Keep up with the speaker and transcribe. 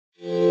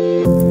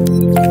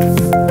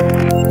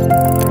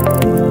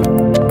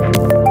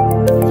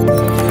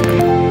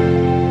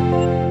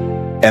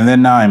And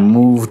then now I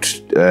moved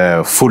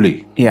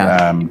fully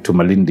to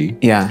Malindi.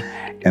 Yeah.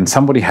 And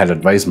somebody had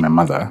advised my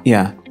mother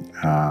Yeah.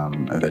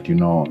 that,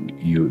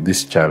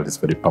 this child is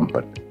very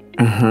pampered.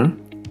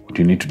 What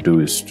you need to do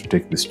is to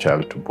take this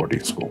child to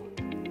boarding school.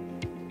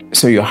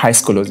 So your high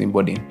school was in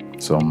boarding?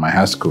 So my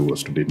high school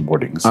was to be in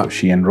boarding. So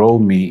she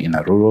enrolled me in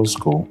a rural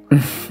school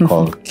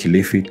called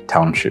Kilifi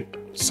Township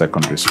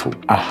Secondary School.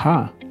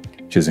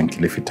 Which is in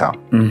Kilifi Town.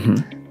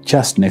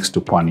 Just next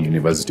to Pwani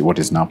University, what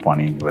is now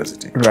Pwani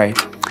University. Right.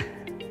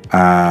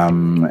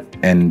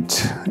 And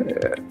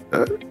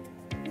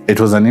it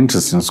was an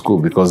interesting school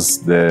because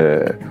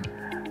the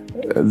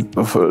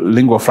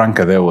lingua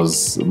franca there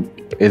was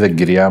either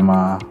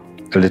Giriama,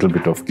 a little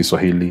bit of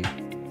Kiswahili,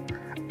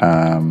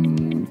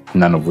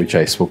 none of which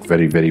I spoke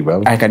very, very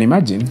well. I can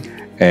imagine.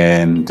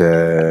 And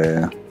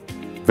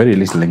very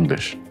little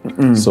English.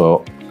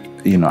 So,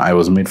 I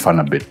was made fun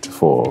a bit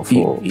for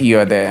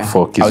you're the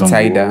Kizungu,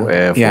 outsider.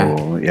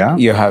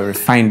 You have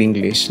refined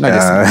English, not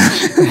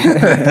just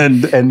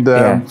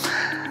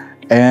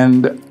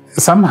and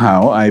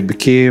somehow I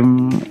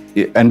became,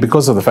 and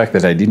because of the fact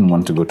that I didn't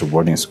want to go to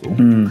boarding school,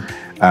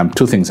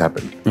 two things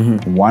happened.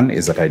 One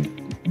is that I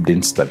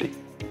didn't study.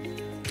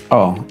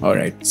 Oh, all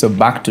right. So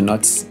back to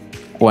not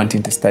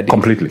wanting to study.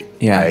 Completely.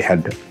 Yeah. I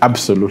had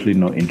absolutely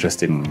no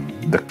interest in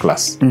the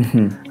class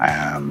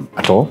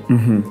at all.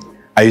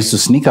 I used to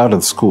sneak out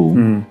of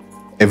school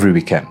every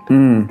weekend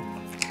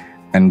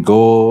and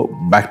go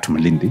back to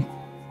Malindi.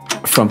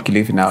 From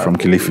Kilifi now? From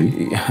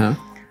Kilifi.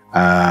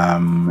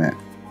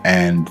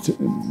 And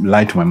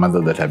lie to my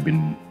mother that I've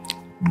been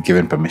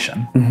given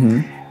permission.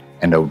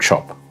 And I would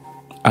shop.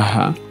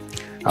 I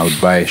would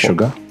buy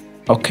sugar.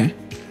 Okay.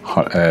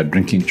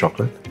 Drinking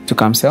chocolate. To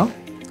come sell?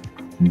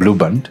 Blue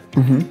Band.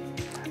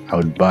 I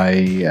would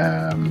buy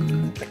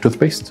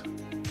toothpaste.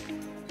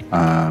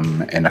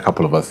 And a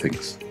couple of other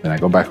things. Then I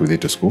go back with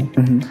it to school.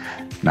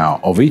 Now,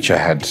 of each I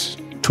had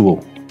two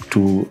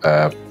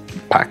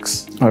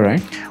packs. All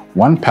right.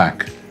 One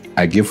pack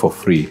I give for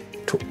free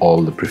to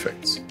all the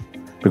prefects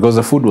because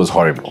the food was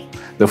horrible.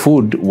 The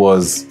food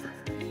was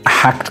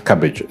hacked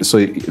cabbage.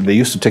 So they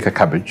used to take a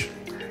cabbage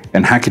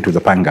and hack it with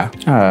a panga,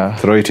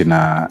 throw it in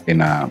a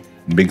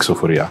big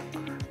sufuria,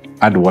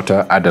 add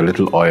water, add a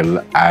little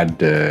oil,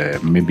 add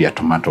maybe a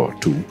tomato or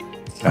two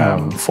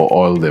for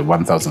all the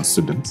 1,000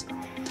 students.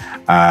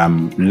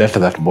 Let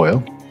that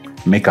boil,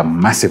 make a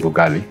massive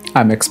ugali.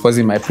 I'm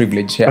exposing my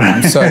privilege here.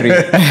 I'm sorry.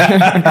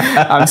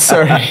 I'm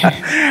sorry.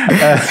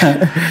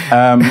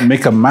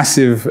 Make a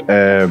massive,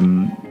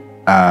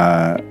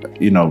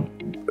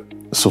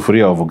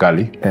 sufuria of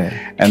ugali.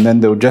 And then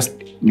they would just,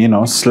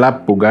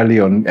 slap ugali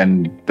on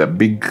and the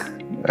big,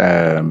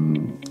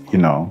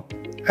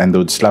 and they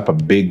would slap a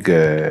big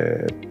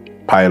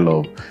pile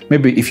of,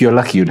 maybe if you're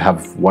lucky, you'd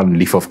have one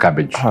leaf of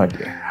cabbage.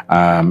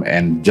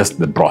 And just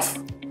the broth.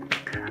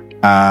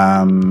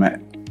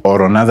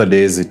 Or on other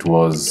days it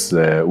was,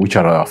 which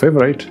are our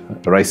favorite,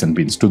 rice and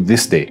beans. To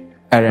this day,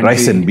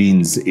 rice and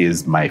beans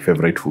is my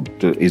favorite food,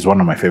 is one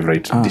of my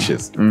favorite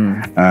dishes.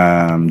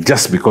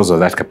 Just because of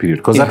that period,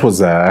 because that was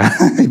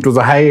it was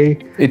a high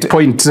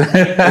point.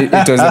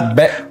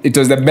 it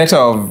was the better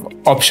of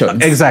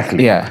options.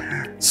 Exactly. Yeah.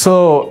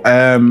 So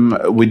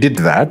we did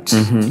that,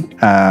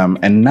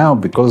 and now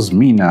because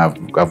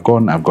I've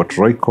got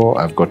Royco,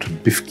 I've got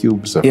beef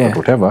cubes, I've got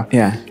whatever.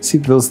 Yeah. See,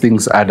 those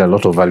things add a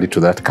lot of value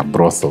to that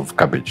broth of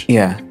cabbage.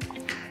 Yeah.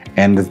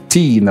 And the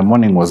tea in the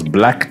morning was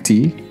black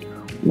tea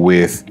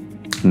with,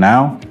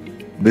 now,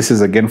 this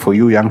is again for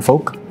you young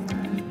folk,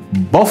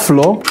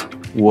 buffalo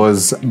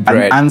was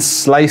bread. An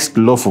unsliced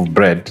loaf of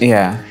bread.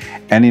 Yeah.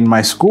 And in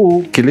my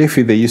school,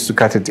 Kilifi, they used to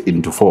cut it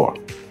into four.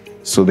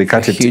 So they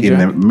cut it in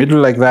the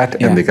middle like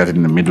that, and they cut it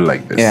in the middle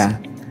like this. Yeah.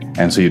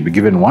 And so you'd be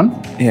given one.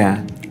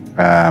 Yeah.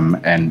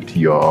 And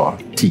your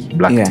tea,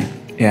 black tea.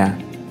 Yeah.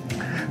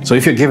 So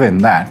if you're given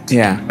that,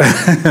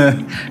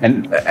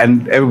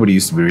 and everybody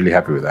used to be really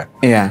happy with that.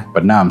 Yeah.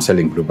 But now I'm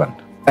selling Blue Band.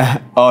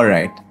 All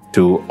right.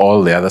 To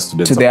all the other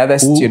students. To the other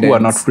students who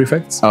are not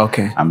prefects.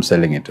 Okay. I'm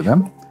selling it to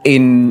them.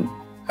 In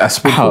a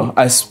spoonful. How?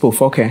 A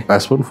spoof. Okay. A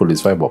spoonful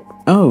is 5 bob.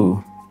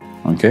 Oh.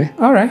 Okay.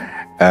 All right.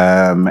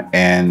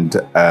 And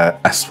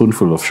a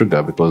spoonful of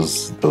sugar,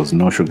 because there was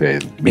no sugar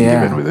being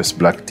given with this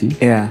black tea.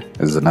 Yeah.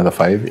 There's another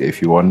 5.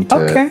 If you want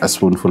a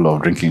spoonful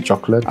of drinking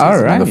chocolate,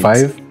 there's another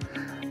 5.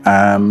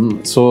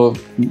 So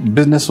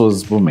business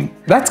was booming.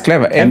 That's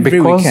clever. And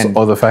because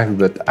of the fact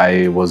that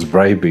I was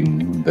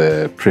bribing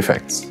the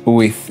prefects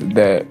with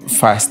the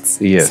fast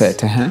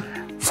set.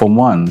 Form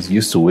 1s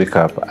used to wake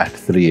up at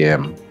 3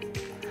 a.m.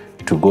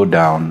 to go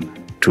down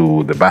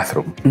to the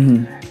bathroom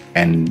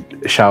and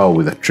shower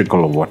with a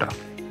trickle of water.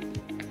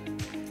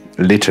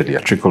 Literally a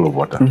trickle of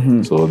water.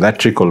 So that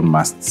trickle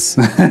must,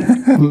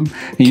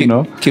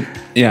 keep.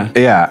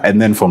 Yeah.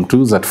 And then Form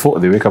 2s at 4,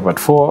 they wake up at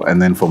 4,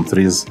 and then Form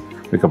 3s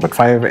wake up at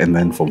 5, and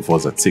then Form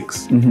 4s at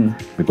 6.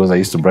 Because I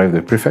used to bribe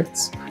the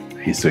prefects,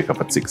 I used to wake up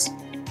at 6.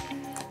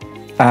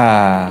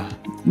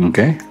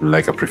 Okay,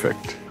 like a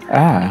prefect.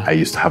 I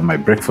used to have my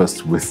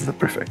breakfast with the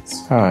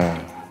prefects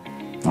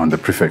on the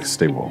prefect's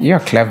table. You're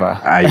clever.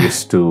 I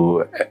used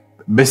to.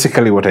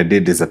 basically what I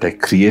did is that I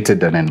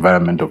created an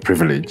environment of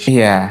privilege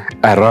Yeah.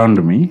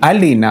 around me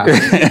Early enough.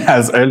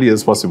 as early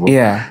as possible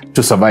Yeah.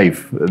 to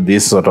survive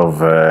this sort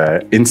of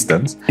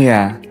instance.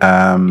 Yeah.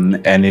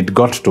 And it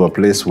got to a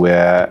place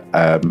where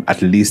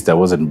at least I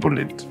wasn't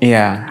bullied.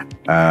 Yeah.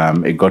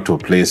 It got to a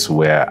place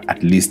where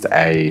at least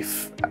I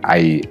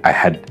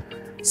had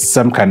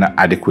some kind of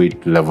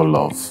adequate level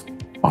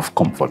of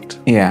comfort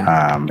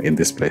Yeah. in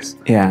this place.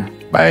 Yeah.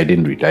 But I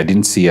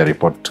didn't see a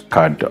report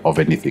card of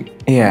anything.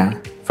 Yeah.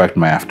 In fact,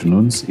 my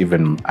afternoons,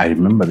 even I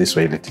remember this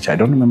Swahili teacher, I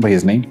don't remember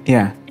his name,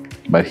 Yeah.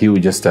 but he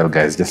would just tell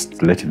guys,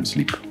 just let him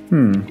sleep.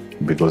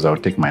 Because I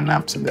would take my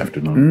naps in the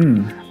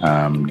afternoon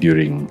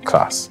during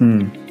class.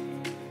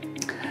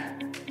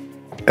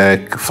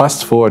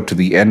 Fast forward to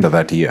the end of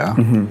that year,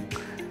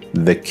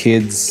 the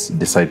kids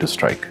decide to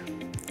strike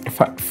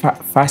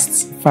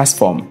Fast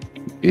form.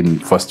 in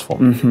first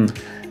form.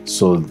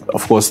 So,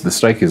 of course, the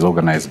strike is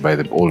organized by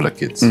the older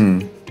kids.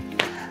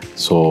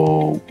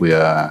 So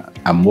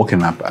I'm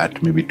woken up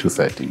at maybe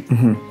 2:30,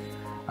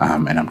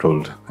 and I'm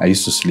told I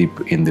used to sleep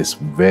in this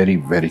very,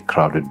 very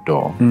crowded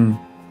dorm.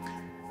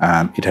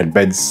 It had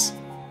beds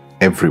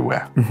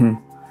everywhere,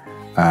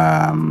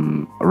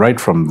 right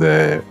from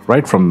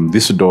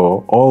this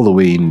door all the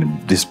way in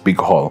this big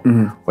hall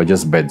were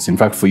just beds. In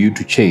fact, for you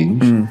to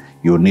change,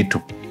 you would need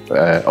to,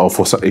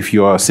 if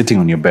you are sitting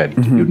on your bed,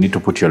 you need to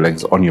put your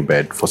legs on your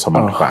bed for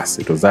someone to pass.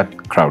 It was that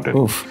crowded.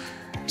 Oof.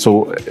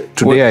 So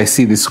today I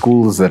see these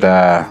schools that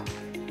are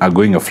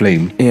going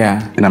aflame,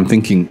 and I'm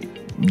thinking,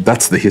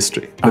 that's the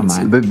history.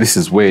 This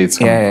is where it's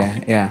coming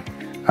from. Yeah.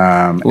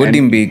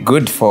 Wouldn't be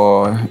good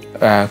for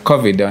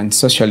COVID and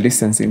social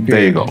distancing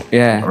period. There you go.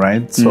 Yeah.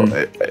 Right. So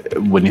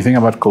when you think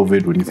about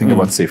COVID, when you think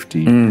about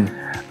safety,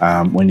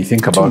 when you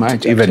think about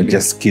much, even actually.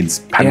 just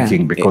kids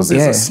panicking because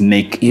there's a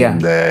snake in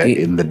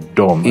the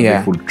dorm, and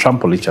they could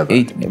trample each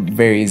other.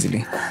 Very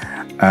easily.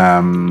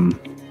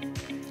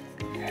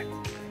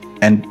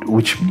 And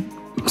which,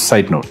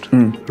 side note,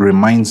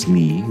 reminds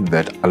me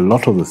that a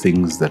lot of the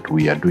things that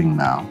we are doing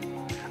now,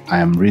 I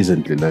am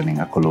recently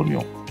learning are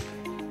colonial.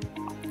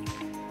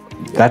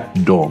 That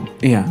dorm,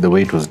 the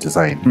way it was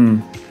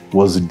designed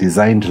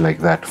like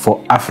that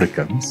for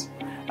Africans.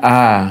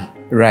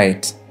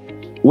 Right.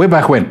 Way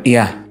back when.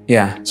 Yeah.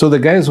 So the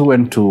guys who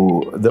went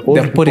to the old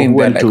people who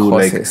went to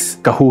like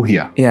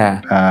Kahuhia,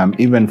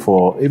 even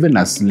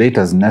as late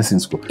as nursing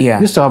school,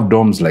 used to have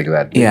dorms like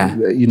that.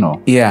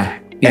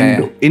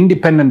 And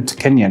independent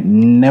Kenya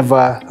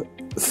never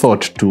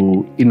thought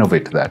to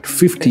innovate that.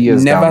 50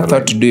 years never down the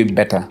thought line. to do it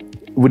better.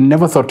 We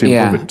never thought to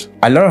improve it.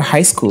 A lot of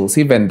high schools,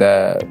 even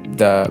the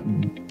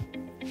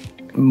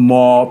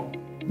more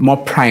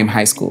prime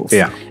high schools,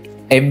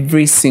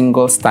 every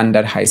single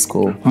standard high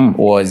school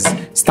was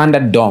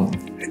standard dorm,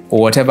 or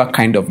whatever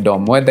kind of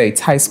dorm, whether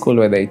it's high school,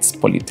 whether it's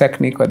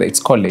polytechnic, whether it's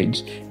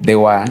college, they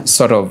were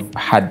sort of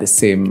had the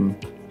same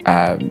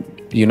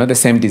the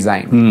same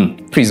design,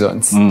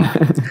 prisons.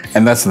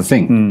 And that's the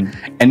thing.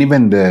 And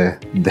even the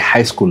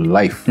high school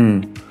life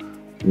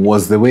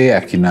was the way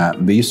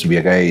there used to be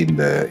a guy in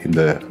the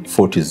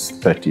 40s,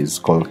 30s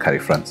called Carrie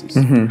Francis,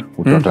 who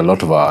taught a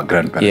lot of our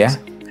grandparents.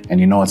 And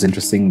you know what's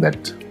interesting?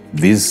 That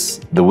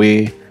the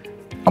way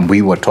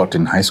we were taught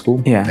in high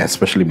school,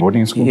 especially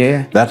boarding school,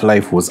 that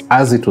life was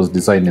as it was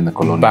designed in the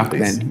colonial back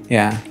days. then.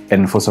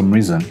 And for some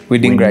reason, we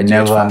didn't graduate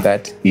never from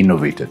that.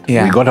 Innovated.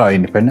 We got our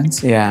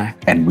independence,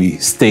 and we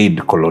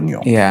stayed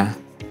colonial.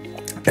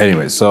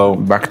 Anyway, so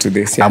back to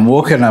this. I'm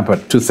woken up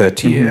at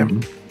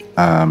 2:30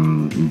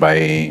 a.m.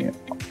 By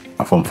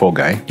a Form 4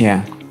 guy.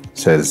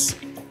 Says,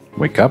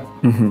 wake up.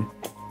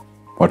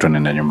 Watu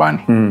wanaenda nyumbani.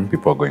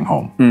 People are going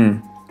home.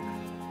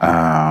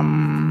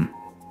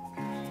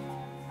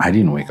 I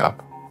didn't wake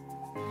up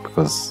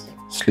because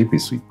sleep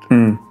is sweet.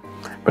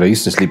 But I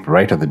used to sleep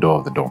right at the door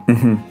of the dorm.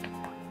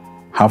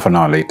 Half an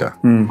hour later,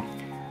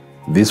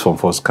 these Form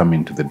 4s come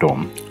into the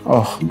dorm,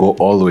 go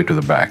all the way to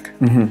the back,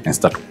 and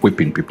start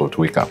whipping people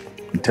to wake up,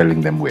 and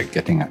telling them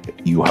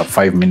you have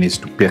 5 minutes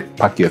to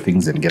pack your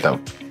things and get out.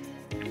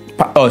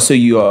 So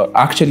you are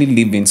actually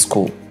leaving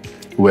school.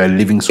 We're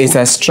leaving school. It's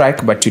a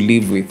strike, but you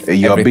leave with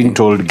you are being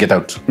told, get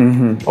out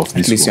of this At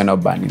least school. you're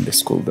not burning the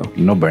school, though.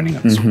 No burning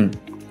at school.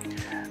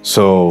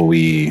 So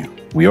we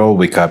all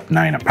wake up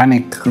now in a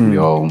panic. We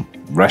all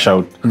rush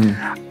out.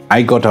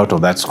 I got out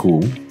of that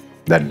school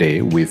that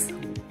day with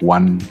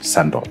one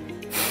sandal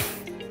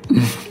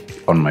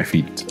on my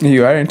feet.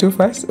 You aren't too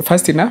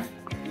fast enough?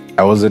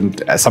 I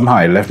wasn't. Somehow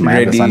I left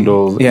my other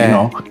sandals.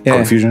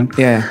 Confusion.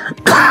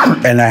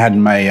 And I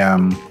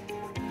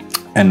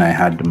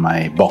had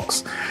my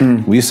box.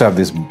 We used to have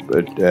this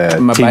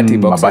Mabati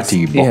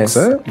box.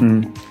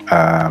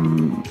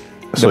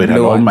 So it had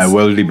all my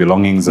worldly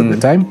belongings at the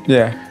time.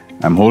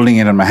 I'm holding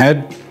it on my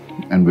head,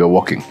 and we're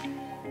walking.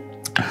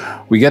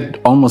 We get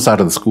almost out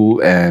of the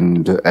school,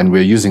 and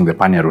we're using the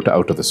Panya route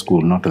out of the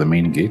school, not to the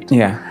main gate.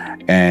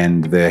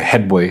 And the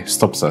head boy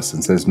stops us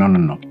and says,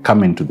 no,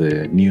 come into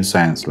the new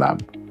science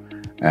lab.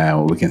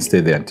 We can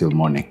stay there until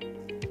morning.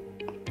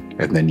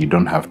 And then you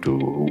don't have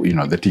to,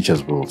 the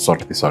teachers will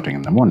sort this out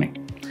in the morning.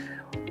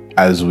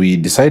 as we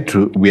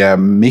are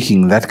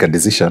making that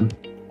decision,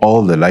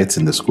 all the lights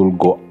in the school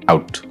go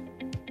out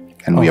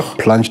and we are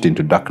plunged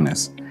into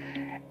darkness.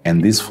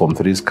 And these Form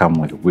 3s come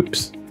with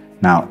whips.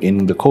 Now,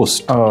 in the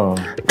coast,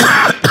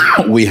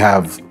 we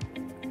have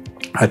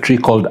a tree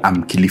called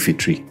Mkilifi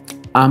tree.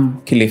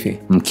 Mkilifi,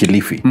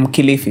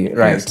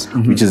 right. Yes,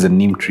 which is a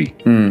neem tree.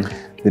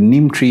 The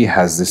neem tree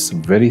has this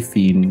very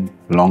thin,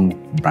 long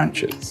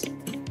branches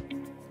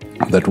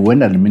that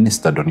when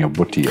administered on your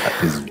body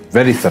is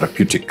very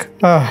therapeutic.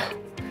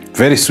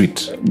 Very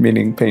sweet.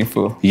 Meaning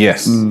painful.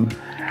 Yes.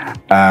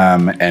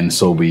 And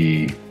so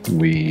we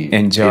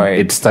enjoy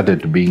it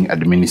started being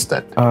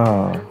administered.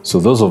 So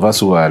those of us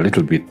who are a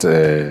little bit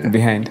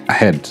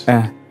ahead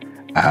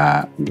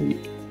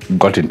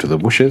got into the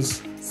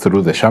bushes,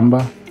 through the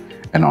shamba,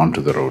 and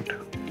onto the road.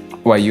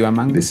 Were you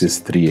among them? This is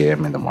 3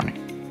 a.m. in the morning.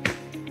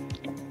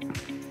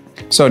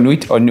 So on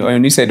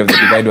which side of the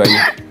divide were you?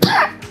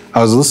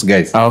 I was those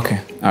guys. Oh, okay.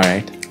 All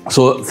right.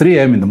 So 3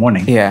 a.m. in the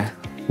morning. Yeah.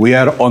 We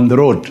are on the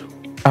road.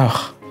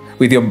 Oh,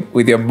 with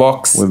your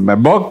box. With my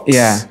box.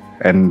 Yeah.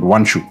 And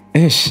one shoe.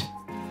 Ish.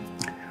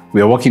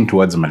 We are walking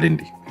towards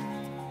Malindi.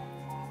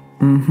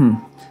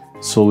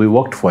 So we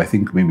walked for, I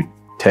think, maybe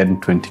 10,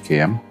 20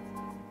 km.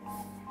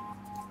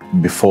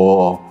 We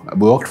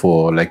walked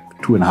for like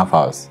 2.5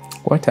 hours.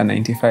 What a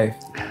 95.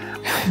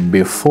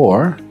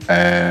 Before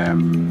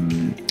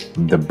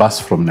the bus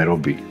from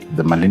Nairobi,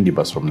 the Malindi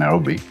bus from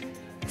Nairobi,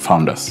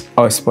 found us.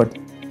 Oh,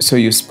 so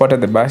you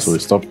spotted the bus? So we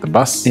stopped the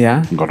bus.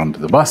 Yeah. Got onto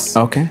the bus.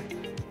 Okay.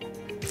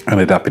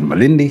 Ended up in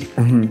Malindi,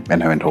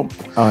 and I went home.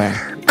 Oh,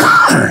 yeah.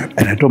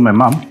 And I told my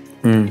mom,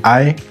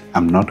 I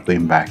am not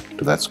going back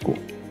to that school.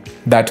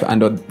 That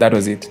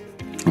was it.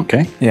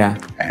 Okay? Yeah.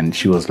 And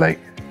she was like,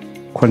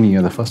 Kwani,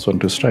 you're the first one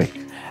to strike.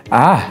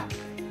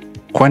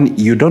 Kwani,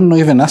 you don't know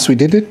even us, we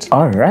did it?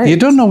 All right. You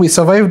don't know we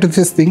survived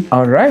this thing?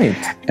 All right.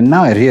 And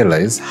now I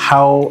realize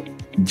how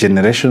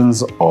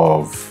generations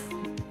of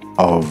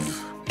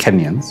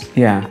Kenyans,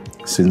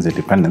 since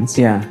independence,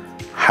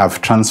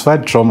 have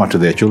transferred trauma to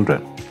their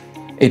children.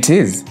 It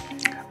is.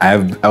 I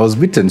was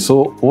bitten,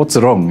 so what's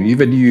wrong?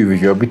 Even you,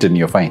 if you're bitten,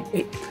 you're fine.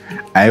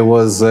 We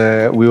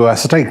were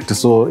striked,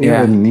 so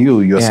even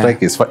your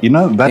strike is fine. You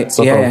know, that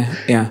sort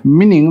of...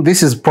 Meaning,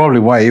 this is probably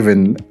why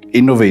even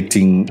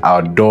innovating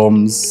our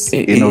dorms,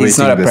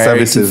 innovating the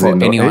services... for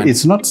anyone.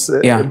 It's not...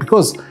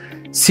 Because,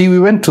 see, we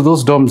went to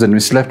those dorms and we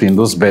slept in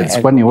those beds.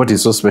 Funny, what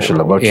is so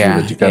special about you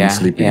that you can't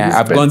sleep in these beds?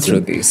 I've gone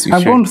through this.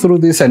 I've gone through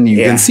this, and you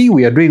can see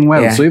we are doing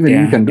well. So even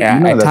you can do...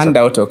 I turned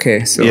out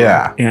okay. So,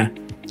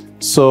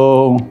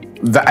 So...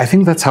 I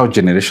think that's how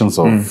generations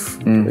of,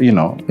 I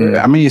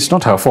mean, it's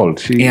not her fault.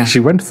 She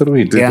went through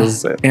it. It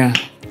was,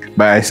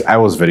 but I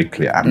was very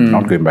clear. I'm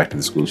not going back to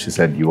the school. She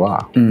said, you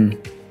are.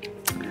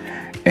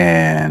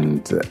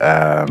 And,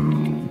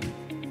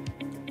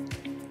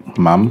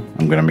 Mom,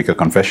 I'm going to make a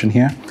confession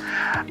here.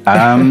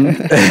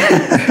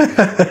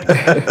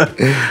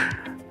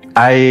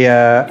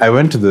 I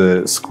went to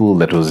the school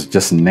that was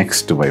just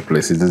next to my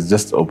place. It has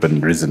just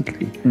opened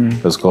recently.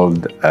 It was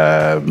called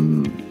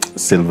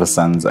Silver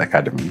Suns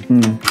Academy.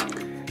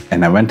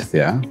 And I went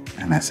there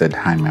and I said,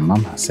 hi, my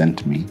mom has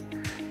sent me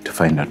to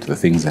find out the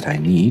things that I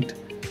need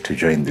to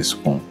join this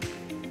school.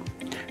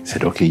 I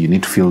said, okay, you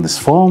need to fill this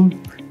form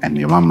and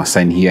your mom must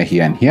sign here,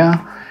 here, and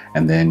here.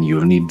 And then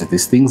you'll need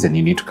these things and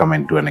you need to come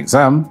and do an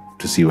exam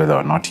to see whether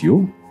or not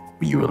you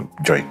will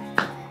join.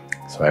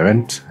 So I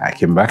went, I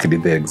came back, I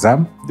did the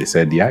exam. They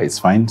said, yeah, it's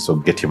fine. So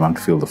get your mom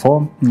to fill the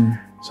form.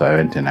 So I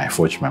went and I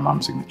forged my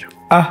mom's signature.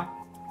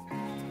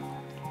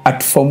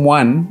 At Form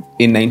 1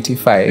 in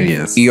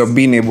 95, you're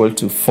being able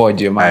to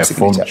forge your mom's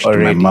signature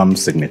already. My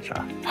mom's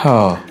signature.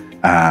 Oh.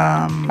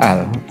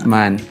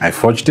 Man. I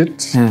forged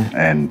it,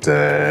 and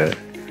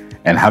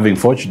having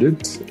forged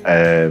it,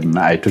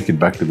 I took it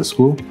back to the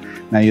school.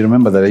 Now you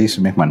remember that I used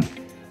to make money.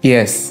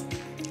 Yes.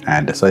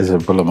 And a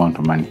sizable amount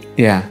of money.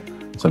 Yeah.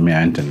 So I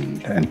went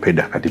and paid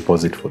a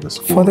deposit for the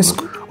school. For the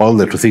school? All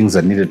the things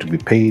that needed to be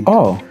paid.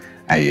 Oh.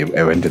 I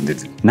went and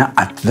did it. Now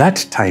at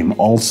that time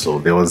also,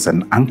 there was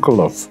an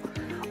uncle of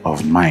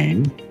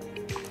mine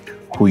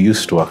who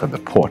used to work at the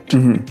port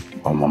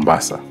of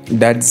Mombasa.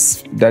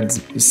 Dad's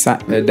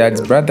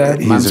brother.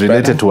 He's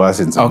related to us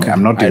in some way.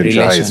 I'm not even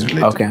sure how he's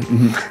related. Okay.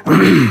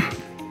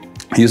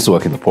 He used to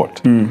work in the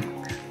port.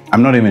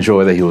 I'm not even sure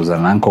whether he was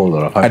an uncle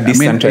or a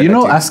distant relative. You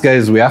know, us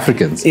guys, we're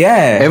Africans.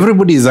 Yeah.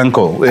 Everybody is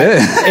uncle.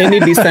 Any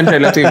distant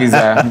relative is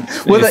a...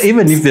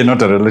 even if they're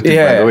not a relative,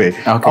 by the way.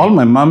 Okay. All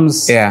my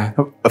mom's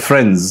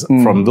friends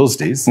from those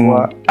days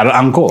were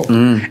uncle.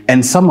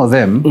 And some of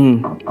them,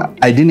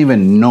 I didn't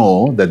even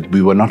know that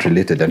we were not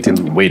related until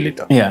way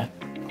later. Yeah.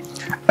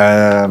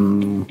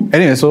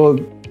 Anyway, so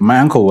my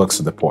uncle works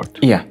at the port.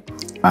 Yeah.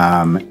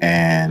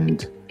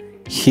 And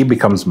he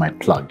becomes my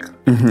plug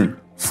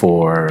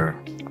for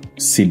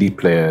CD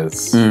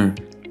players,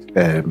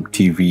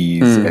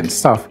 TVs and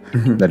stuff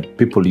that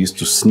people used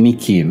to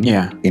sneak in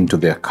into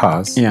their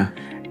cars. Yeah.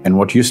 And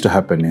what used to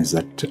happen is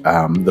that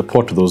the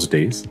port those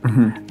days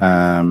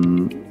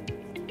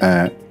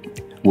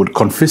would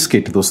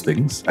confiscate those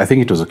things. I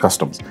think it was a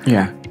customs.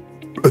 Yeah.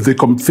 they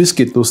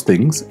confiscate those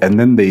things and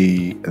then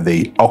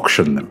they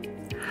auction them.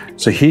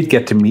 So he'd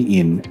get me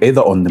in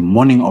either on the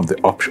morning of the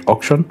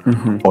auction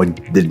or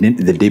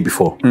the day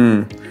before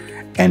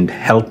and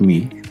help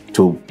me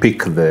to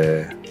pick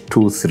the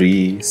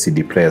 2-3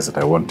 CD players that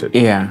I wanted.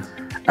 Yeah.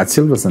 At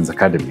Silverstone's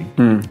Academy,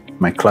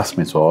 my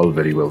classmates were all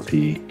very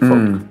wealthy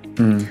folk.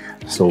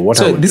 So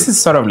this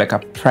is sort of like a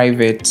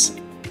private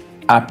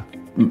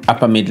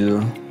upper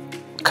middle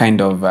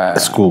kind of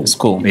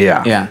school.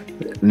 Yeah.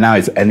 Now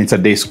it's a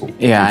day school.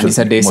 Yeah, and it's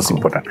a day most school.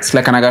 Important. It's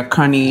like an Aga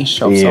Khan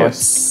shop.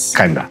 Yes,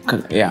 kinda.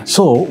 Yeah.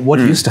 So what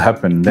used to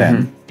happen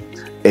then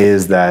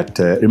is that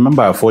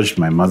remember I forged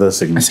my mother's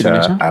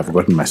signature. I've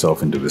gotten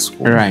myself into this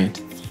school. Right.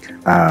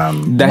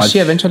 Does she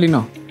eventually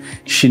know?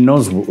 She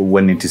knows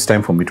when it is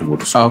time for me to go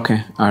to school.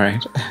 Okay, all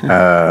right.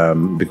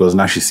 Because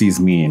now she sees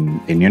me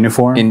in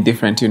uniform. In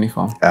different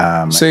uniform.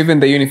 So even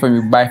the uniform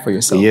you buy for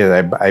yourself?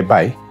 Yeah, I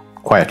buy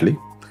quietly.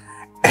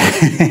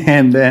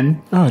 And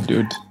then,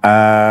 dude.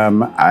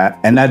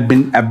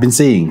 I've been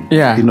saying,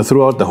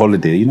 throughout the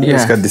holiday,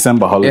 this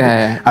December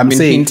holiday, I'm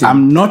saying hinting.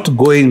 I'm not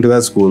going to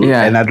that school,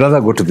 and I'd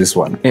rather go to this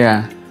one.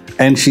 Yeah.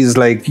 And she's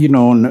like,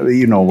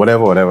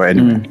 whatever.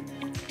 Anyway,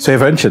 so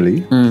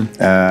eventually,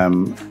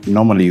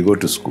 normally you go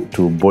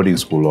to boarding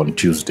school on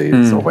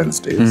Tuesdays or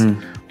Wednesdays,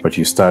 but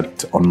you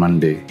start on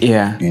Monday.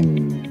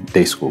 In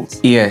day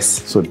schools. Yes.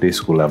 So day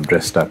school, I've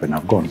dressed up and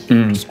I've gone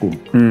to school.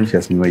 She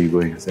asked me, where are you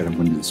going? I said, I'm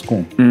going to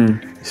school.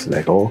 She's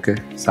like, oh, okay,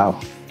 so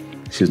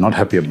she's not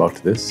happy about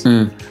this.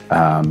 And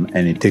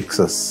it takes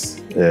us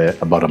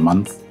about a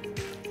month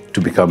to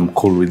become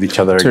cool with each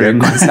other again.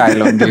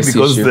 Reconcile on this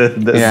because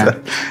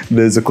issue.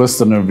 There's a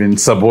question of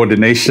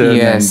insubordination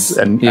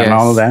and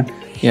all that.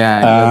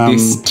 Yeah,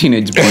 this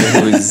teenage boy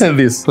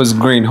who's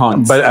growing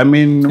horns. But I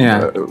mean,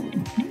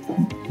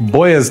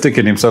 boy has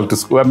taken himself to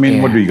school. I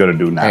mean, what do you got to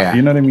do now? Yeah.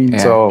 You know what I mean? Yeah.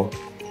 So,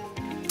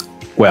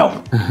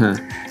 well,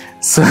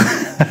 so,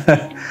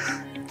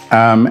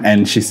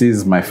 and she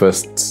sees my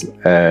first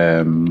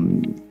high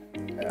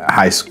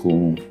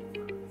school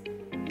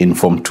in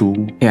Form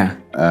 2,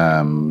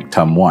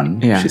 Term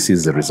 1. She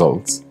sees the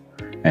results,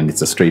 and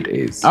it's a straight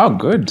A's. Oh,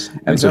 good.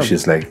 And so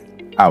she's like,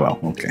 well,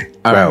 okay.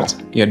 Right.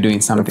 You're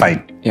doing something.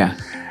 Fine. Yeah.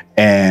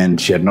 And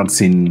she had not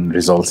seen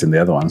results in the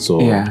other one, so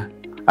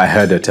I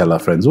heard her tell her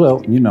friends,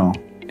 well,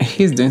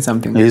 he's doing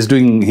something. He's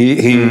doing,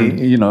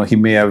 he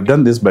may have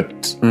done this, but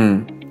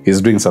he's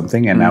doing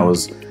something. And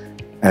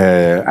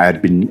I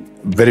had been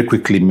very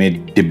quickly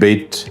made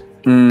debate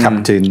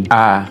captain,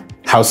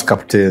 house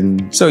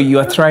captain. So you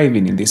are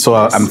thriving in this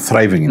place. So I'm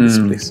thriving in this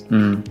place.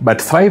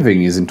 But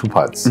thriving is in two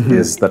parts.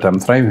 Is that I'm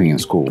thriving in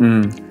school,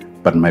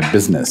 but my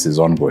business is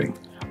ongoing.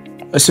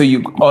 So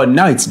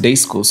now it's day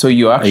school. So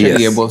you're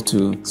actually able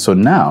to. So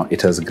now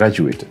it has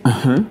graduated.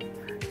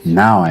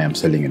 Now I am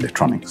selling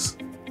electronics.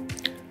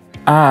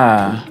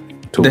 The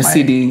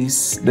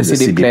CDs, the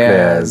CD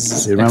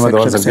players. You remember the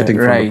ones I'm getting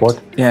from the port?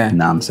 Yeah.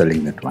 Now I'm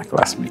selling them to my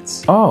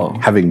classmates. Oh.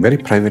 Having very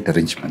private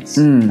arrangements.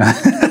 And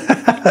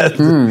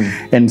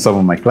some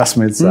of my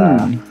classmates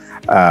are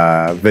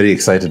very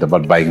excited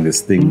about buying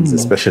these things,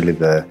 especially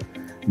the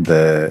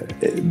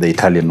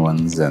Italian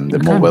ones and the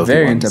more wealthy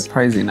very ones.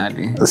 Enterprising,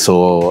 Ali.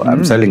 So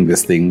I'm selling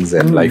these things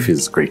and life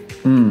is great.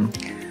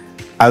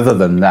 Other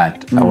than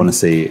that, I want to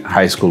say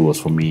high school was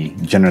for me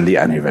generally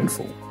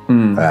uneventful.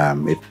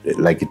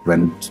 It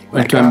went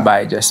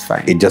by just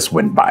fine. It just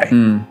went by.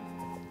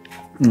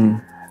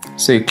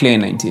 So you clear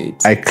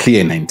 98. I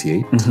clear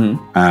 98.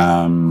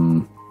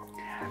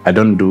 I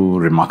don't do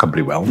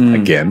remarkably well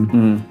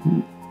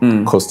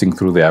again, coasting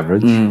through the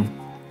average.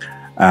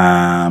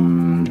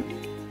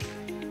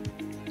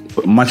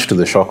 Much to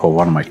the shock of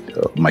one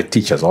of my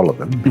teachers, all of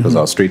them, because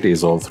I was straight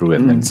A's all through,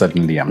 and then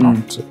suddenly I'm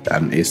not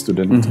an A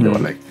student. They were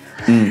like,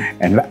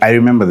 and I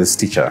remember this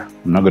teacher,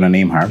 I'm not going to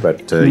name her,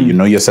 but you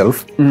know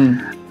yourself,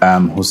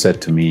 who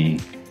said to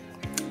me,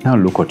 now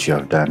look what you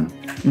have done.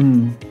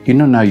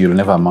 Now you'll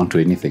never amount to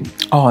anything.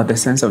 Oh, the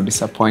sense of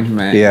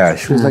disappointment. Yeah,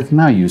 she was like,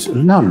 now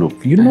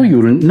look,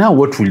 now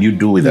what will you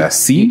do with a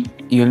C?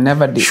 You'll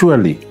never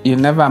surely. You'll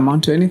never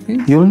amount to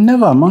anything? You'll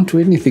never amount to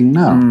anything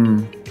now.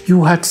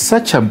 You had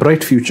such a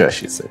bright future,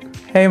 she said.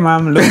 Hey,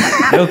 mom, look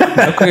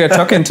who you're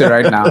talking to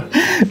right now.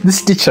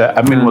 This teacher,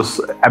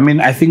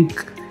 I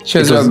think she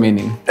was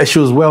well-meaning. She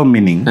was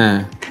well-meaning,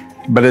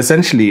 but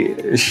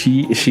essentially,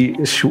 she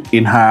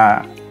in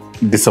her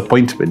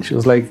disappointment, she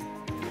was like,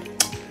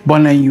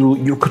 Bona,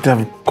 you could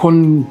have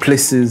gone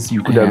places,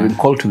 you could have been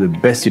called to the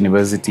best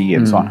university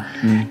and so on.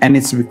 And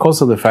it's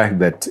because of the fact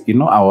that,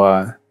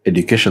 our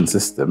education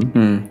system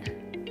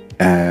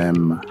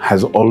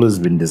has always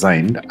been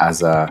designed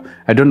as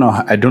I don't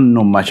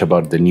know much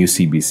about the new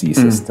CBC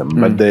system,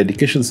 but the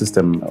education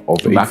system of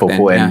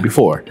 844 and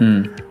before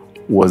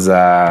was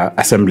a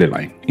assembly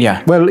line.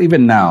 Yeah. Well,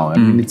 even now,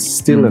 it's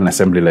still an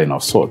assembly line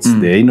of sorts.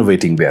 They're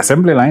innovating the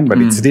assembly line,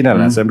 but it's still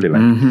an assembly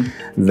line.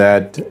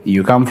 That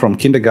you come from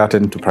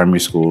kindergarten to primary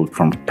school,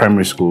 from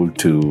primary school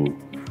to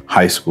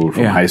high school,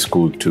 from high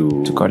school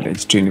to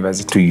college, to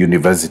university. To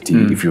university,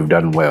 if you've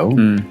done well.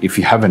 If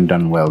you haven't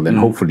done well, then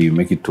hopefully you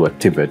make it to a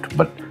TVET.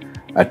 But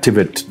a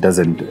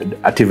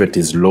TVET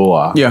is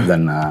lower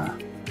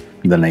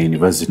than a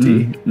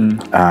university,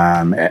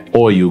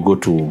 or you go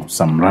to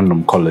some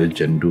random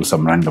college and do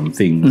some random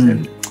things,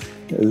 and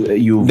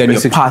your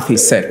path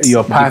is set.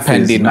 Your path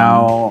is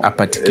now a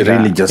particular,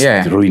 really just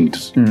ruined,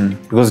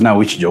 because now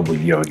which job will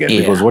you get?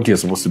 Because what you're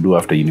supposed to do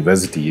after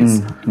university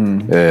is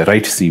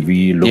write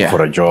CV, look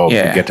for a job,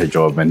 get a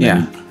job, and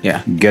then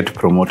get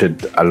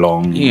promoted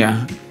along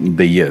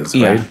the years,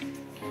 right?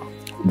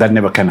 That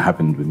never can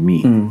happen with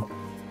me.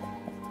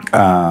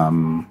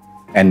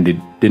 And it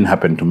didn't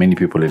happen to many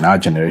people in our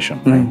generation,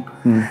 right?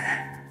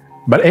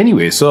 But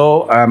anyway,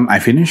 so I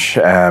finish,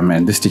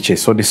 and this teacher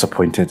is so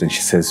disappointed, and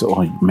she says,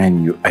 "Oh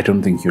man, I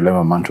don't think you'll ever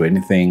amount to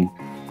anything.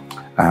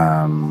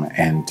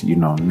 And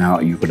now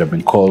you could have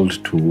been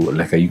called to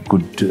like a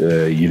good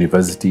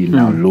university.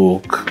 Now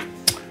look,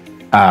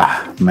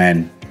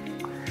 man."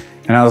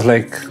 And I was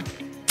like,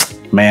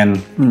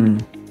 "Man,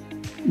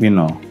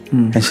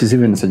 And she's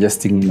even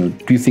suggesting,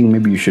 do you think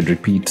maybe you should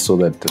repeat so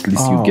that at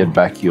least you get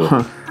back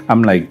your?"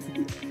 I'm like,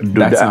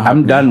 dude,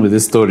 I'm done with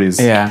these stories.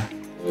 Yeah.